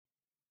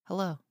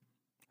Hello.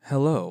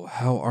 Hello,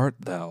 how art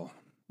thou?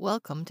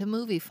 Welcome to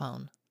Movie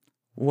Phone.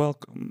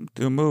 Welcome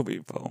to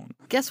Movie Phone.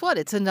 Guess what?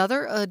 It's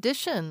another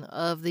edition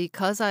of the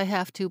 'Cause I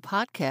Have to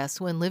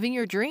podcast when living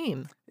your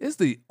dream. Is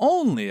the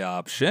only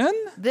option.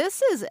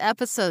 This is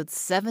episode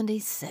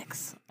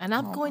 76, and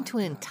I'm going to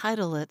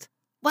entitle it,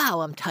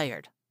 Wow, I'm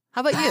Tired. How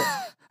about you?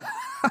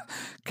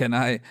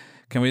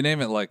 Can we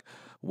name it like,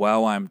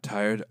 Wow, I'm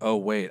tired? Oh,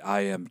 wait, I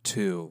am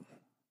too.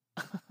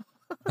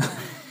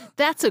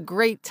 That's a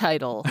great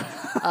title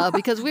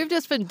because we've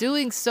just been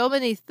doing so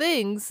many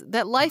things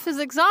that life is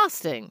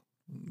exhausting.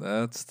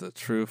 That's the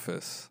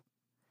truthest.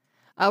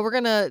 We're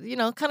going to,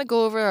 kind of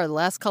go over our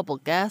last couple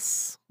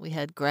guests. We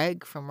had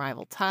Greg from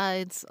Rival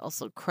Tides,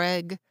 also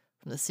Craig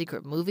from the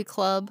Secret Movie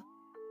Club.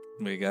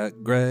 We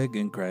got Greg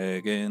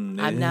and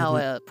I'm now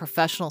a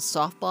professional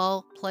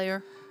softball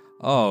player.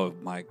 Oh,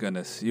 my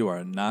goodness. You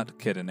are not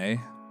kidding, eh?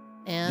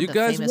 And you a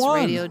guys famous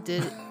won.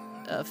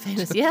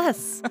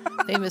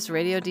 famous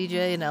radio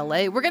DJ in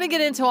LA. We're going to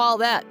get into all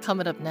that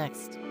coming up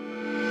next.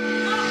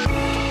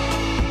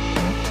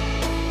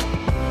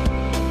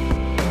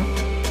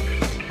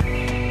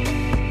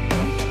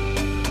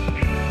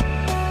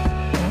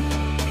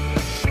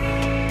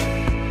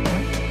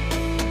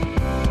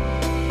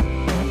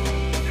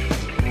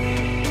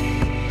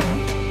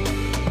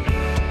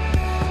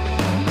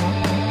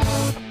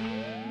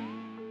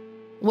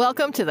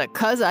 Welcome to the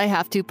 'Cause I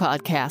Have to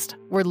podcast,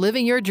 where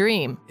living your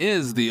dream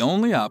is the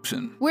only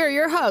option. We're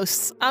your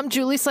hosts. I'm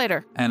Julie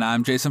Slater. And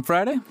I'm Jason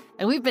Friday.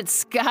 And we've been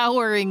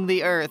scouring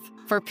the earth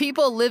for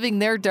people living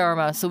their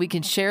dharma so we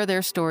can share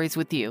their stories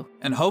with you.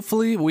 And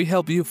hopefully we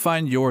help you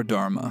find your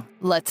dharma.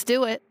 Let's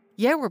do it.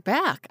 Yeah, we're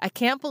back. I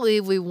can't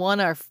believe we won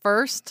our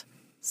first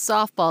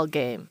softball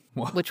game,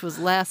 which was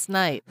last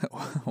night.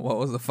 What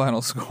was the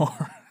final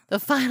score? The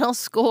final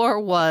score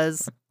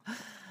was...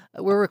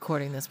 We're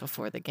recording this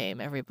before the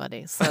game,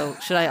 everybody. So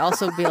should I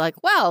also be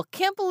like, wow,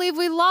 can't believe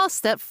we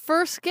lost that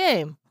first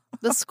game?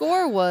 The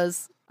score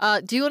was,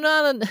 do you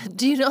know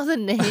the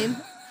name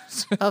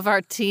of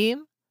our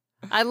team?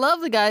 I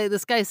love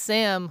this guy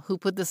Sam, who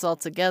put this all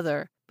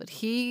together, but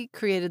he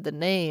created the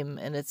name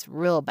and it's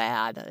real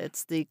bad.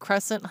 It's the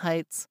Crescent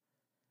Heights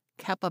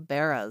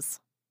Capybaras.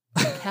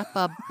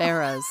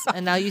 Capybaras.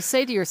 And now you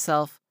say to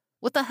yourself,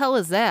 what the hell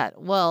is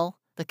that? Well,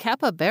 the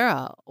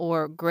capybara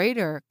or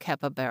greater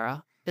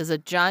capybara is a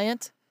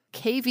giant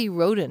cavy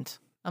rodent.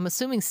 I'm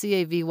assuming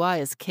C-A-V-Y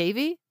is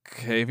cavy?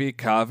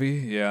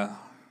 Cavi, yeah.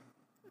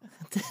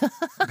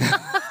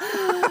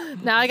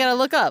 Now I gotta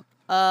look up.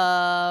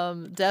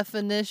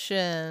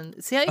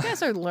 Definition. See how you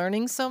guys are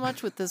learning so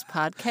much with this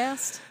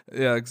podcast?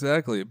 Yeah,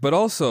 exactly. But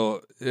also,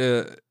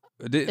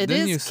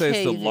 didn't you say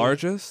it's the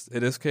largest?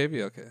 It is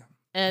cavy? Okay.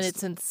 And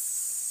it's in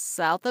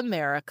South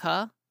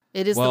America.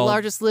 It is the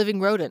largest living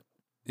rodent.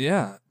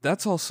 Yeah,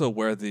 that's also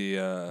where the,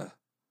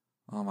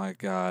 oh my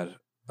God,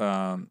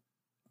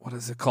 what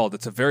is it called?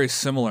 It's a very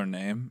similar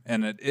name,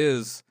 and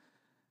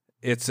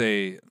it's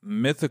a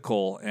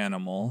mythical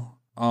animal.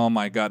 Oh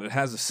my God, it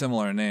has a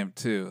similar name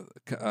too.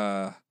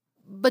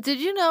 But did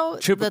you know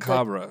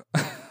Chupacabra?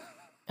 Oh,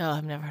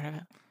 I've never heard of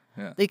it.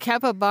 Yeah. The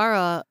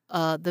capybara,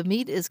 the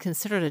meat is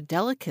considered a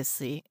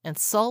delicacy, and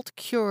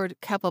salt-cured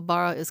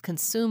capybara is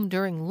consumed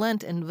during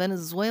Lent in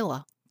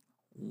Venezuela.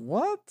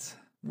 What?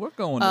 We're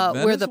going to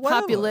Venezuela. Where the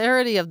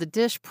popularity of the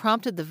dish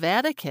prompted the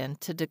Vatican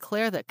to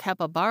declare that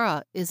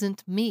capybara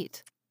isn't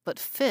meat, but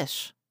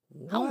fish.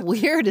 What? How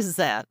weird is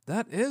that?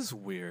 That is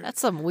weird.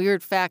 That's some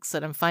weird facts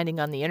that I'm finding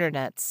on the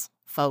internets,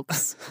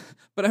 folks.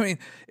 But I mean,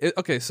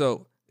 okay,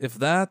 so if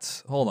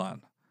that's... Hold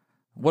on.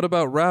 What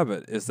about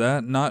rabbit? Is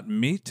that not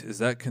meat? Is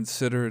that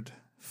considered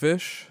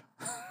fish?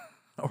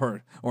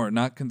 or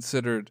not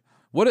considered...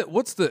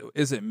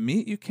 Is it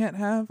meat you can't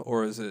have?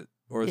 Or is it...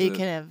 You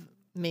can have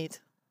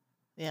meat.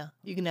 Yeah,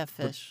 you can have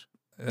fish.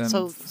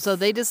 So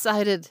they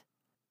decided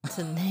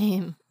to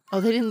name...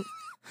 They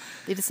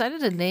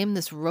decided to name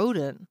this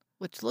rodent,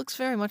 which looks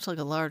very much like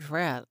a large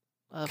rat,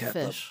 a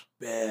fish.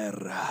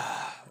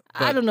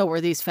 I don't know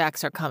where these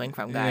facts are coming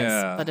from, guys.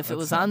 Yeah, but if it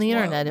was on the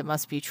internet, it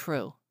must be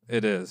true.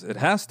 It is. It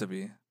has to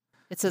be.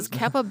 It says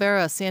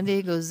Capybara, San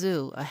Diego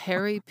Zoo, a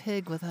hairy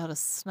pig without a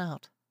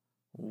snout.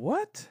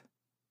 What?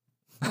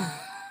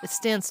 It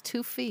stands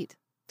 2 feet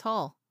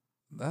tall.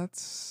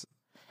 That's...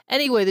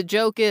 Anyway, the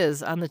joke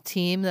is, on the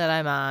team that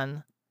I'm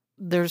on,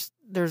 there's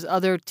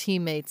other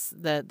teammates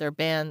that their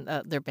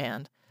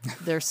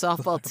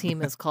softball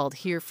team is called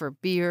Here for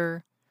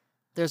Beer.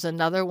 There's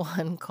another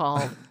one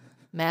called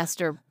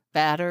Master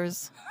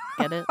Batters.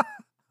 Get it?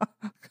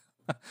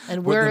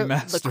 And we're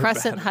the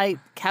Crescent Height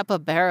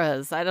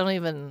Capybaras.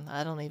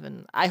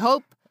 I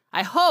hope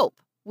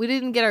we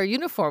didn't get our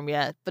uniform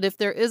yet, but if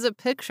there is a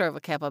picture of a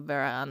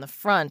capybara on the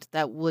front,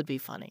 that would be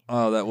funny.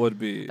 Oh, that would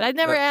be. But I'd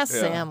never asked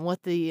Sam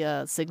what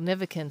the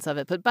significance of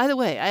it. But by the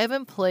way, I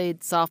haven't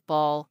played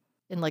softball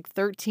in like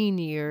 13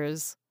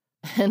 years,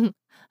 and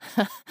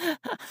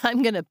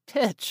I'm going to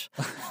pitch.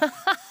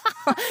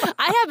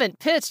 I haven't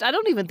pitched. I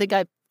don't even think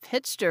I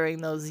pitched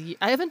during those years.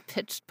 I haven't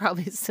pitched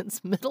probably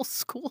since middle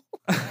school.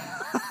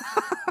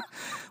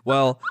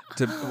 Well,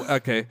 he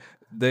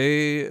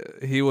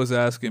was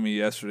asking me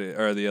yesterday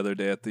or the other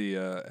day at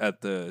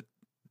the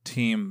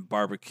team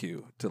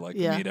barbecue to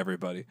meet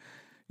everybody.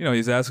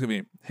 He's asking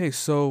me, "Hey,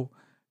 so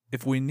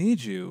if we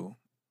need you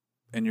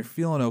and you're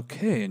feeling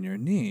okay in your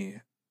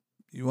knee,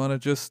 you want to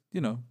just,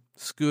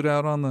 scoot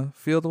out on the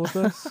field with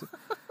us?"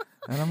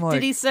 And I'm like,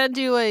 did he send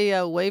you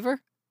a waiver?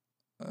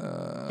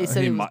 He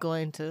said he was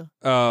going to.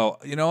 Oh,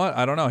 you know what?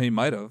 I don't know. He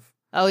might have.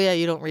 Oh, yeah,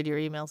 you don't read your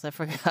emails. I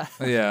forgot.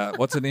 Yeah,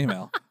 what's an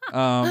email?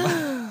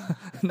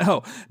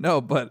 No,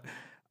 but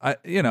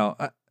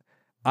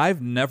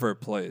I've never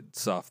played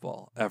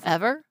softball ever.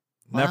 Ever?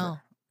 Never. Wow.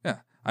 Yeah,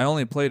 I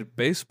only played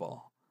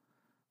baseball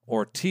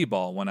or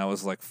t-ball when I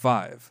was like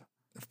 5.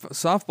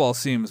 Softball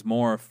seems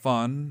more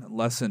fun,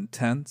 less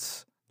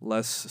intense,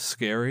 less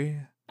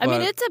scary. I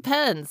mean, it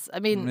depends. I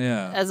mean,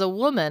 yeah. As a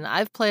woman,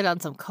 I've played on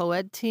some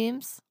co-ed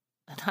teams,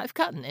 and I've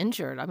gotten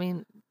injured. I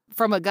mean,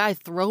 from a guy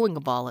throwing a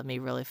ball at me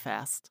really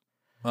fast,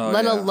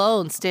 let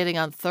alone standing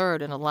on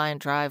third and a line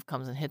drive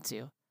comes and hits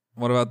you.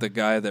 What about the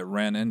guy that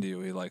ran into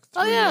you? He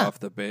threw you off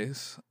the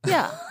base?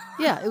 Yeah.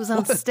 It was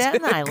on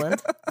Staten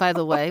Island, by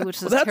the way, which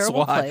is a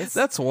terrible place.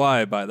 That's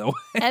why, by the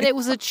way. And it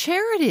was a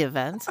charity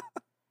event,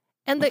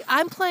 and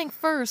I'm playing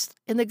first,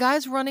 and the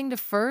guy's running to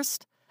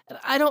first. And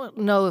I don't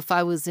know if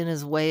I was in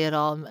his way at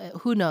all.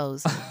 Who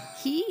knows?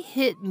 He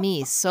hit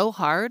me so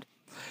hard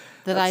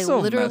that I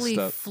literally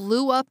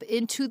flew up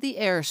into the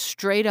air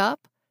straight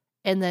up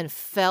and then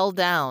fell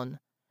down.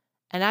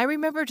 And I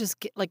remember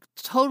just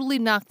totally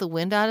knocked the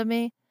wind out of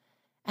me.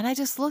 And I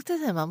just looked at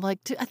him. I'm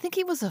like, dude, I think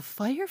he was a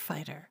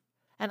firefighter.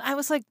 And I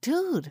was like,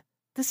 dude,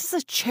 this is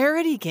a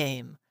charity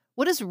game.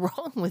 What is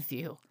wrong with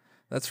you?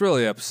 That's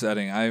really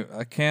upsetting.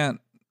 I can't.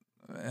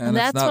 And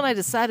that's when I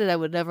decided I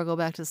would never go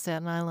back to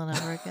Staten Island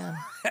ever again.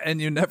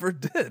 And you never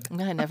did.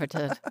 I never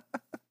did.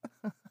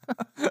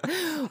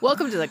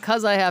 Welcome to the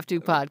 'Cause I Have To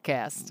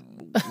podcast.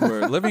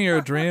 Where living your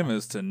dream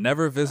is to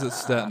never visit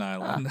Staten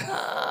Island.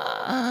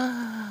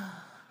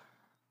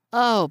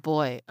 Oh,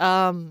 boy.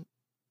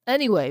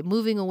 Anyway,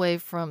 moving away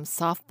from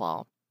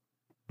softball,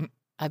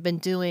 I've been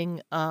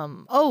doing,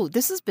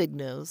 this is big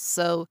news.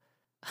 So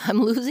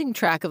I'm losing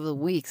track of the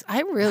weeks.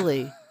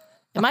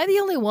 Am I the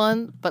only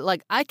one?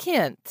 But I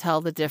can't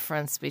tell the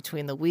difference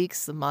between the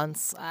weeks, the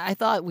months. I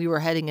thought we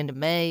were heading into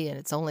May and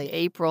it's only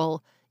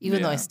April,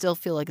 even though I still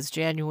feel like it's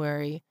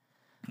January.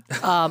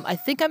 I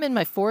think I'm in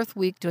my 4th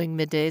week doing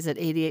middays at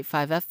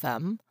 88.5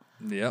 FM.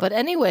 Yeah. But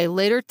anyway,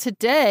 later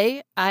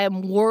today, I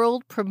am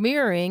world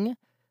premiering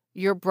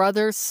your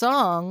brother's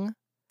song,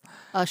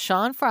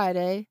 Sean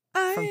Friday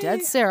from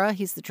Dead Sarah.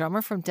 He's the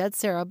drummer from Dead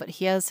Sarah, but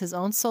he has his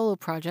own solo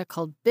project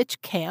called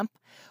Bitch Camp,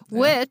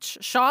 which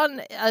Sean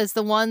is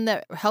the one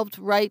that helped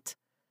write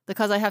the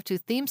 'Cause I Have To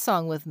theme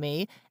song with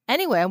me.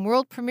 Anyway, I'm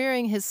world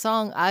premiering his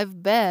song,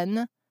 I've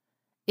Been,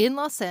 in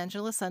Los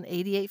Angeles on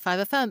 88.5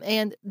 FM.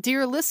 And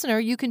dear listener,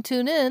 you can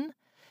tune in.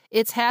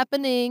 It's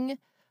happening.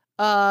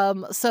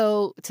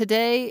 So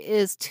today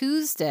is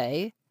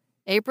Tuesday,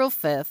 April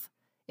 5th.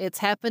 It's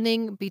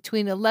happening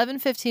between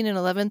 11:15 and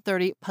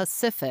 11:30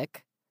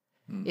 Pacific.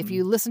 Mm-hmm. If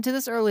you listen to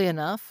this early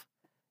enough,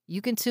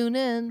 you can tune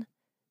in.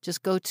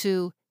 Just go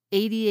to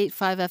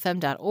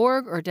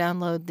 885fm.org or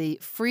download the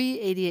free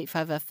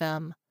 88.5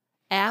 FM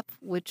app,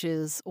 which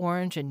is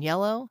orange and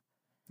yellow.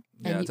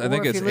 Yeah, I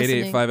think it's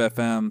 88.5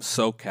 FM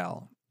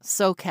SoCal.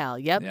 SoCal,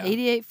 yep. Yeah.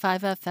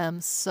 88.5 FM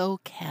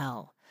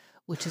SoCal,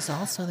 which is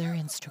also their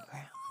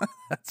Instagram.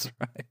 That's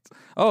right.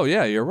 Oh,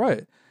 yeah, you're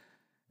right.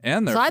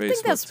 And their Facebook, I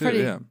think that's too, pretty.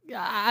 Yeah.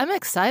 I'm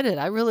excited.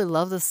 I really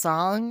love the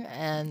song,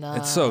 and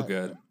it's so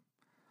good.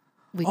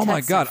 Oh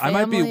my God! I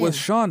might be with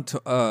Sean.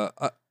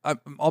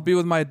 I'll be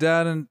with my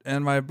dad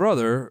and my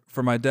brother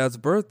for my dad's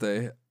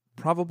birthday,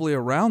 probably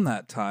around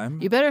that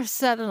time. You better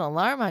set an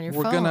alarm on your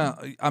phone.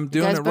 I'm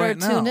doing it right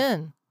now. Tune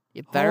in.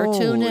 You better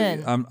tune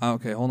in.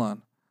 Okay. Hold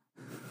on.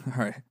 All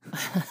right.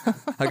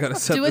 I gotta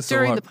set do this it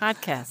during alarm. the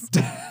podcast.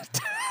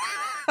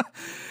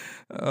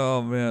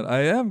 Oh, man,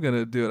 I am going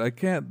to do it. I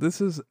can't.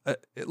 This is,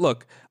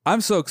 look,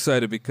 I'm so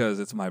excited because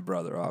it's my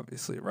brother,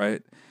 obviously,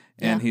 right?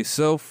 And he's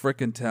so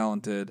freaking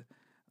talented.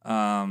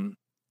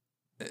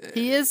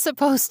 He is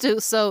supposed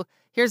to. So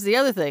here's the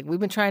other thing. We've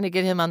been trying to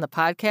get him on the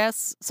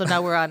podcast. So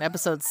now we're on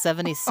episode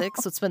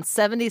 76. So it's been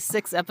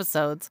 76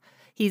 episodes.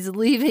 He's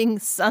leaving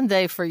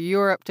Sunday for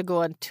Europe to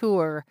go on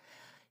tour.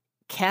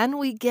 Can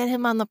we get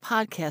him on the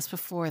podcast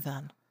before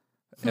then?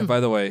 And by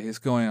the way, he's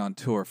going on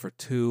tour for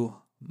 2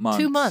 months.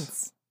 2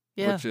 months.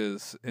 Yeah. Which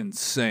is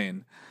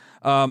insane.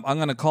 I'm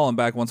going to call him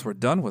back once we're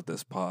done with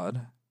this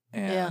pod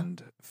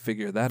and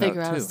figure that out, too.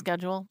 Figure out his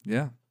schedule.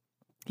 Yeah.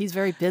 He's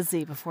very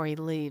busy before he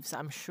leaves,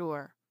 I'm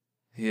sure.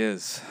 He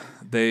is.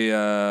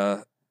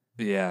 Well,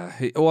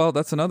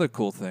 that's another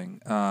cool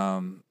thing.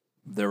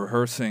 They're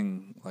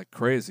rehearsing like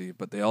crazy,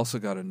 but they also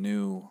got a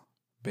new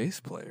bass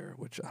player,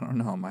 which I don't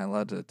know. Am I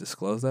allowed to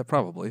disclose that?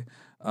 Probably.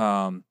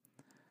 And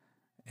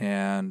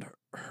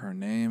her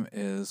name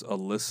is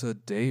Alyssa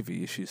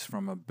Davey. She's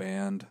from a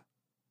band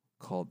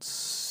called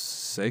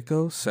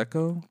Sego,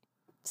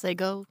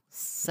 S-E-G-O.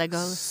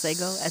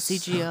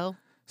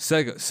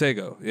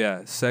 Sego,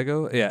 yeah,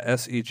 Sego, yeah,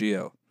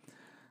 Sego.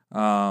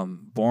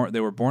 They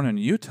were born in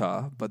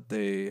Utah, but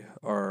they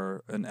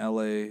are an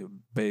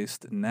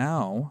LA-based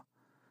now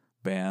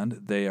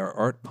band. They are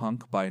art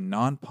punk by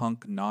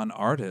non-punk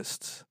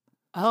non-artists.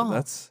 Oh,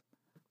 So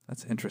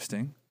that's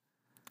interesting.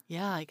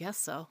 Yeah, I guess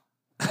so.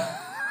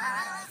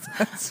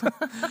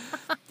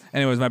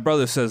 Anyways, my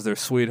brother says they're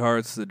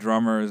sweethearts. The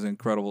drummer is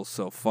incredible,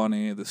 so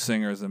funny. The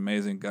singer is an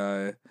amazing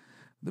guy.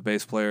 The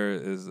bass player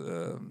is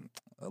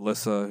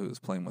Alyssa, who's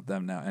playing with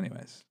them now.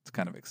 Anyways, it's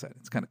kind of exciting.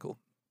 It's kind of cool.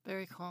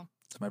 Very cool.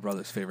 It's my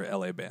brother's favorite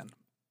LA band.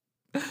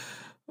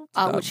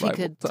 Which he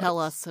could tell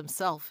us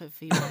himself if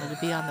he wanted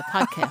to be on the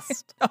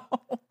podcast.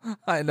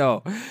 I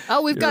know.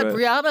 Oh, we've got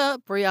right.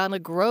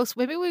 Brianna Gross.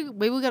 Maybe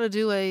we got to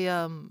do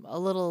a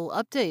little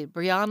update.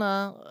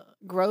 Brianna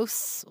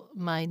Gross,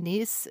 my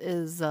niece,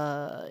 is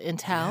in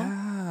town.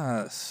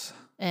 Yes.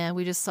 And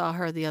we just saw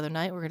her the other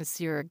night. We're going to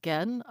see her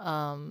again.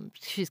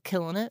 She's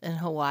killing it in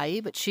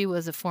Hawaii, but she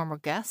was a former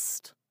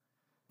guest.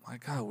 My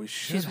God, we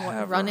should She's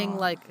have running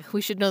her on.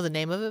 we should know the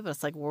name of it, but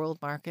it's like World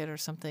Market or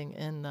something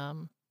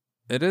in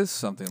It is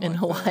something in like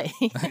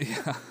Hawaii. That.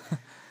 Yeah.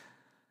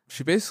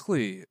 She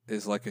basically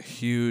is like a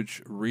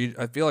huge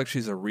I feel like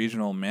she's a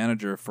regional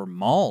manager for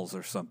malls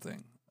or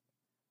something.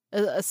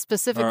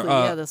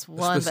 Specifically, this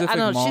one. But I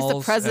don't know. She's the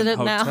malls president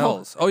and now.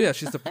 hotels. Oh yeah,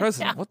 she's the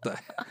president. Yeah. What the?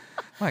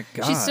 My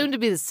God. She's soon to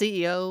be the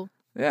CEO.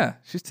 Yeah,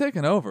 she's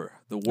taking over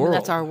the I mean, world.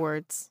 that's our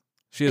words.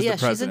 She is yeah, the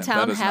president. She's in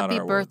town. That is not Happy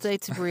our birthday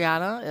words. to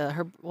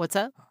Brianna. What's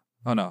that?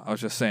 Oh no, I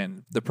was just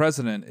saying the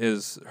president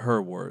is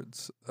her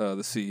words. The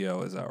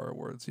CEO is our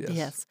words. Yes.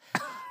 Yes.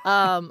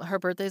 Her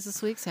birthday's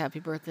this week, so happy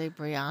birthday,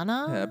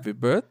 Brianna. Happy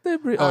birthday,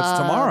 Oh, it's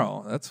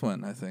tomorrow. That's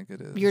when I think it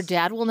is. Your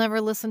dad will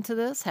never listen to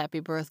this. Happy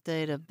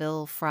birthday to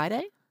Bill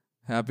Friday.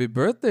 Happy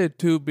birthday,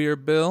 Two Beer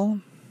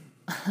Bill.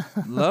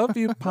 Love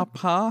you,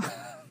 Papa.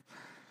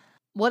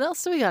 What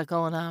else do we got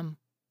going on?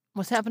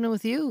 What's happening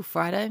with you,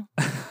 Friday?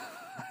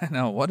 I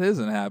know. What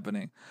isn't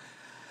happening?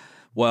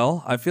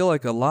 Well, I feel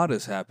like a lot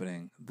is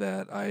happening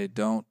that I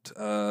don't.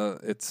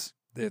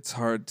 It's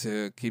hard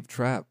to keep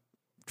track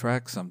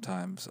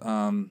sometimes.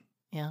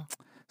 Yeah.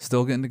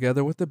 Still getting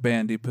together with the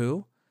Bandy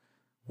Poo.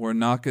 We're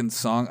knocking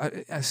songs.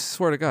 I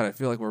swear to God, I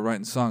feel like we're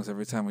writing songs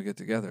every time we get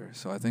together.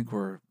 So I think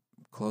we're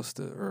close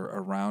to or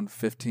around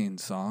 15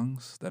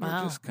 songs that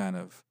are just kind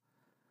of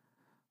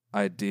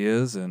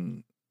ideas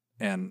and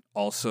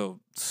also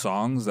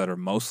songs that are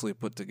mostly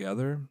put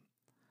together.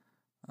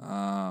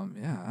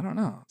 Yeah, I don't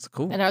know. It's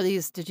cool. And are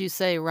these, did you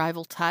say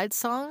Rival Tide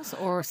songs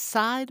or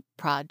side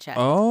project?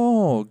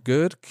 Oh,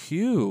 good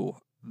cue.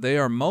 They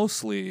are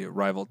mostly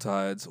Rival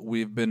Tides.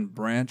 We've been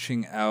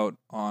branching out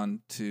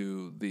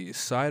onto the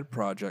side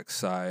project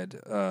side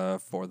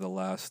for the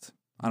last,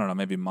 I don't know,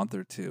 maybe month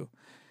or two.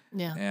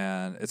 Yeah.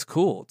 And it's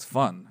cool. It's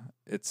fun.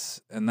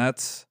 And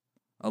that's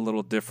a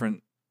little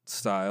different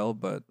style,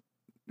 but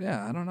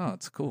yeah, I don't know.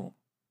 It's cool.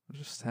 We're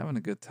just having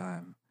a good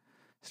time.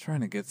 Just trying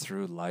to get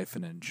through life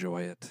and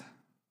enjoy it.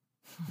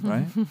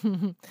 Right?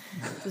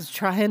 Just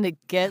trying to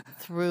get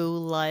through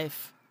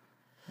life.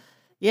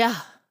 Yeah.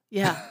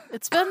 Yeah.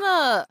 It's been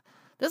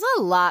there's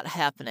a lot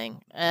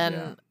happening.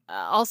 And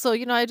also,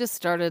 I just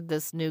started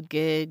this new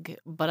gig,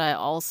 but I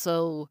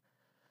also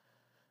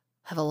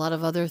have a lot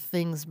of other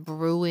things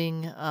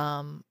brewing.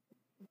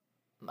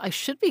 I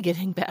should be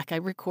getting back. I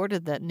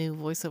recorded that new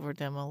voiceover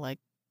demo like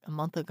a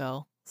month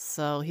ago.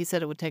 So he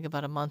said it would take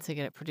about a month to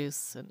get it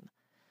produced, and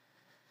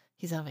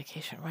he's on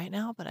vacation right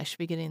now, but I should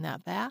be getting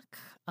that back.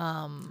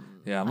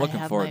 Yeah, I'm looking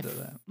forward to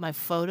that. My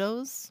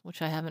photos,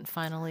 which I haven't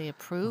finally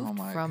approved,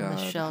 from God.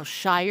 Michelle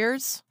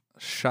Shires.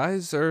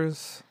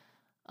 Shizers.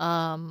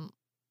 And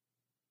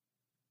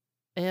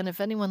if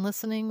anyone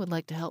listening would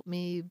like to help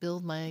me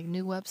build my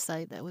new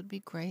website, that would be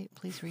great.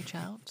 Please reach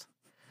out.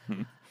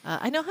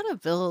 I know how to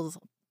build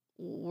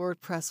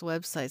WordPress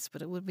websites,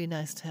 but it would be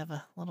nice to have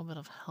a little bit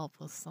of help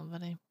with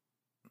somebody.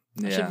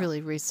 Yeah. I should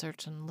really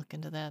research and look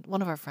into that.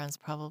 One of our friends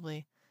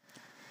probably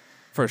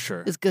For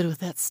sure. is good with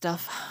that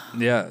stuff.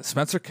 Yeah,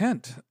 Spencer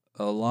Kent,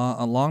 a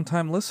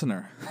long-time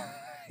listener.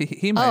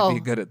 he might be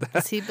good at that.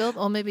 Does he build?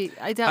 Oh, maybe.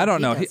 I doubt. I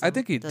don't know. Does I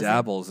think he does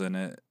dabbles in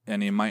it,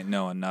 and he might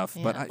know enough.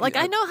 Yeah. But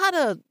I know how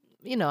to.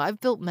 I've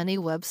built many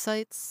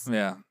websites.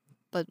 Yeah.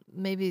 But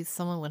maybe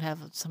someone would have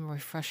some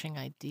refreshing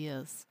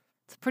ideas.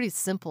 It's pretty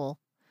simple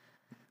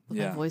with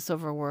my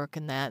voiceover work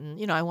and that,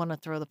 and I want to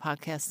throw the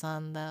podcast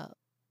on the,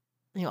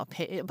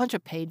 a bunch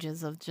of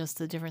pages of just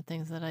the different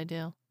things that I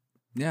do.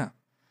 Yeah.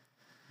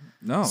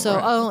 No. So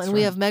right, and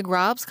we have Meg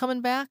Robs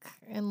coming back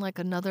in like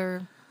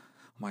another. Oh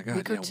my God!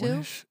 week or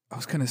two? I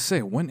was gonna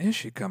say, when is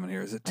she coming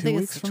here? Is it 2 I think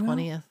weeks it's the from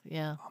 20th. now?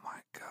 Yeah. Oh my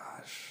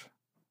gosh!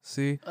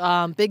 See?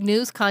 Big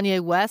news: Kanye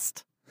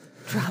West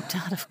dropped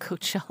out of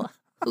Coachella.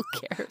 Who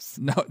cares?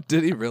 No,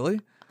 did he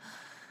really?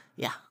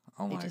 Yeah.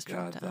 Oh he my just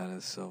God, dropped out. that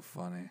is so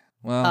funny.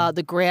 Well,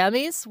 the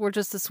Grammys were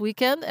just this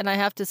weekend, and I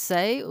have to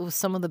say it was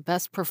some of the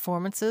best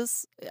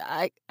performances.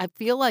 I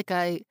feel like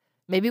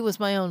maybe it was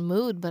my own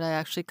mood, but I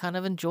actually kind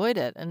of enjoyed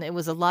it. And it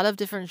was a lot of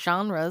different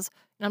genres.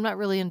 And I'm not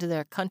really into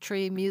their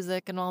country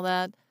music and all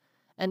that.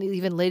 And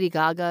even Lady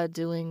Gaga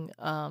doing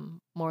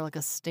more like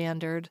a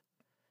standard,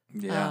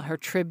 her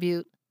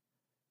tribute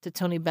to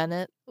Tony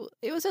Bennett.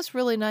 It was just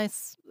really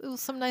nice. It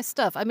was some nice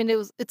stuff. I mean,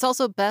 it's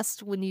also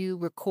best when you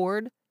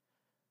record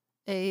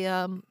a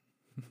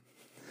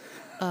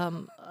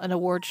an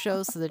award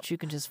show so that you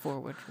can just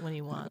forward when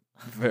you want.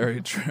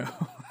 Very true.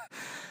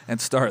 And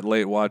start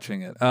late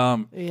watching it.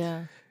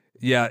 Yeah.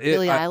 Yeah.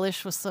 Billie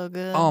Eilish was so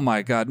good. Oh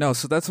my God. No.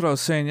 So that's what I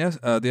was saying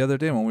the other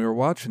day when we were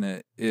watching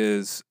it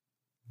is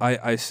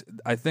I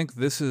think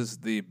this is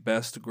the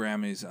best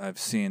Grammys I've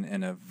seen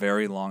in a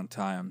very long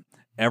time.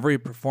 Every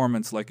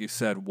performance, like you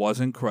said, was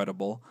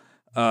incredible.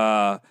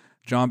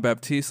 John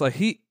Baptiste, like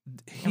he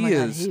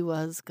God, he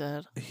was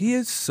good. He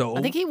is so.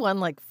 I think he won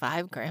like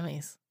 5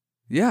 Grammys.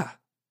 Yeah.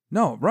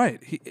 No, right.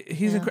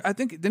 He's. I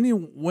think didn't he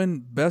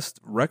win best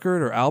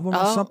record or album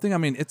or something? I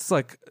mean, it's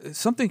like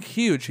something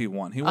huge. He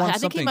won. He won. I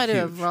think something he might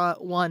huge. have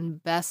won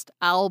best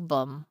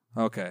album.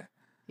 Okay.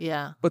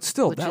 Yeah. But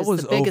still, which that is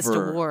was the biggest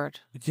over.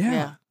 award.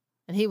 Yeah.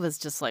 And he was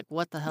just like,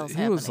 "What the hell's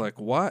happening?" He was like,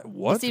 "What?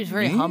 What?" He seems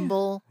very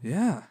humble.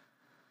 Yeah.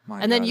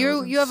 And then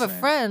you have a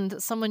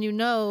friend, someone you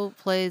know,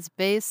 plays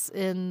bass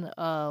in.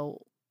 Oh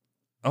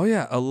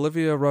yeah,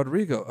 Olivia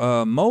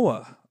Rodrigo,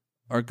 Moa,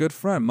 our good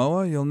friend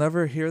Moa. You'll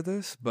never hear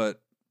this,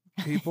 but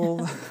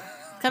people.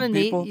 Kind of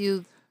neat.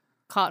 You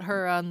caught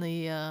her on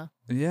the on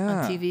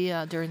Yeah.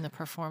 TV during the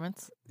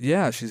performance.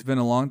 Yeah, she's been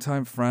a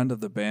longtime friend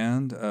of the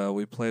band.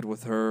 We played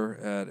with her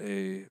at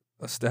a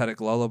Static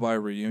Lullaby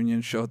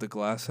reunion show at the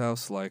Glass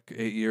House like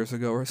 8 years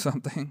ago or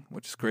something,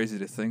 which is crazy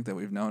to think that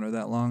we've known her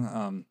that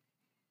long.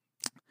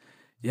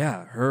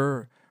 Yeah,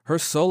 her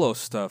solo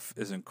stuff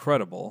is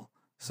incredible.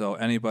 So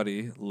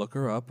anybody look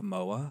her up,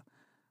 Moa.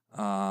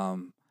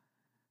 And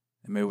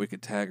maybe we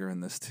could tag her in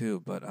this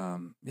too. But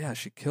yeah,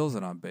 she kills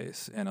it on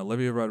bass. And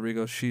Olivia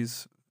Rodrigo,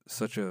 she's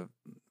such a.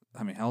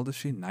 I mean, how old is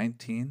she?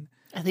 19.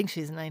 I think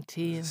she's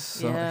 19.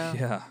 So,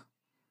 yeah.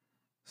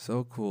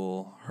 So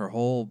cool. Her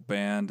whole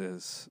band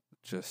is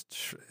just,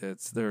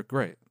 they're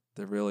great.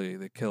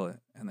 They kill it.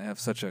 And they have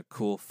such a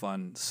cool,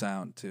 fun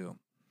sound too.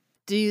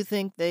 Do you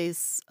think they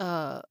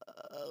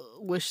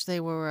wish they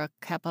were a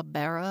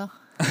capybara?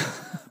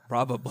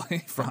 Probably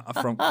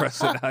from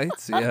Crescent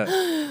Heights,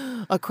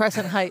 yeah. A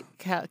Crescent Height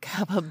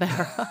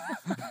capybara.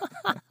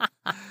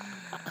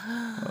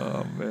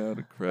 Oh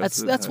man,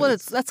 Crescent that's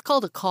Heights. that's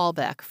called a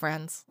callback,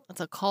 friends. It's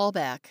a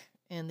callback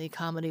in the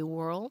comedy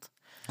world.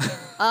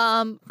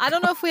 I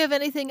don't know if we have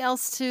anything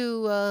else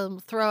to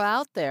throw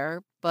out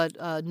there, but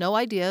no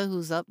idea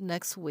who's up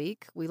next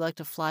week. We like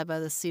to fly by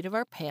the seat of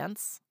our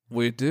pants.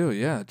 We do,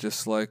 yeah.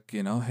 Just like,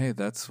 hey,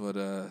 that's what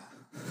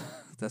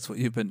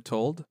you've been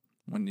told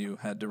when you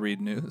had to read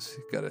news.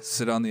 You got to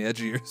sit on the edge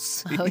of your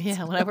seat. Oh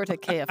yeah, when I worked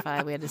at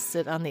KFI, we had to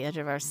sit on the edge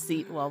of our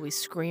seat while we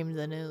screamed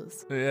the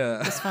news.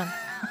 Yeah, it was fun.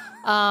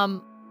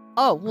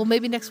 Oh well,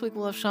 maybe next week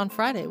we'll have Sean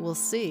Friday. We'll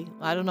see.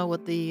 I don't know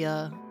what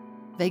the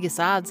Vegas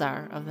odds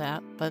are of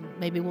that, but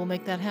maybe we'll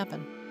make that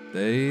happen.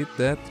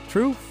 That's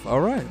truth. All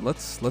right,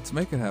 let's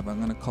make it happen. I'm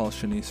gonna call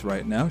Shanice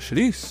right now.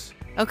 Shanice.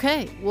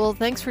 Okay, well,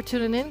 thanks for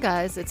tuning in,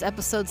 guys. It's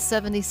episode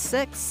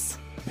 76.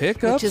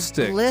 Pick up which is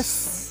sticks.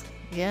 Bliss.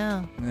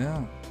 Yeah.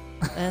 Yeah.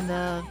 And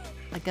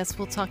I guess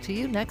we'll talk to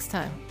you next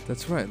time.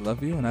 That's right.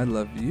 Love you, and I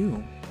love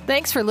you.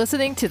 Thanks for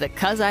listening to the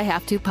 'Cause I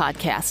Have To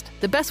podcast.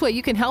 The best way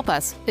you can help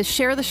us is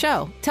share the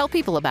show. Tell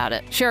people about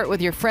it. Share it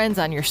with your friends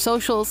on your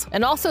socials,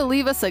 and also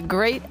leave us a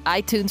great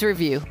iTunes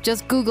review.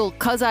 Just Google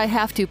 'Cause I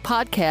Have To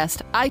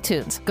podcast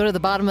iTunes. Go to the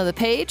bottom of the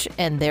page,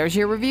 and there's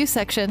your review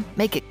section.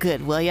 Make it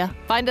good, will ya?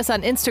 Find us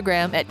on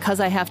Instagram at 'Cause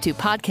I Have To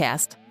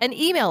podcast. And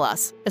email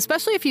us,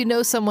 especially if you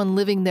know someone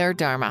living their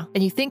Dharma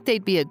and you think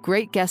they'd be a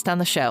great guest on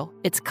the show.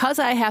 It's 'Cause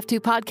I Have To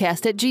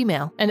podcast at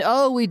Gmail. And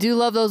oh, we do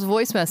love those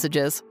voice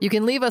messages. You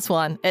can leave us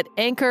one at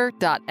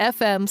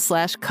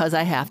anchor.fm/'cause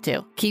I have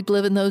to. Keep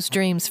living those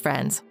dreams,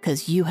 friends,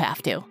 'cause you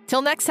have to.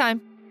 Till next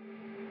time.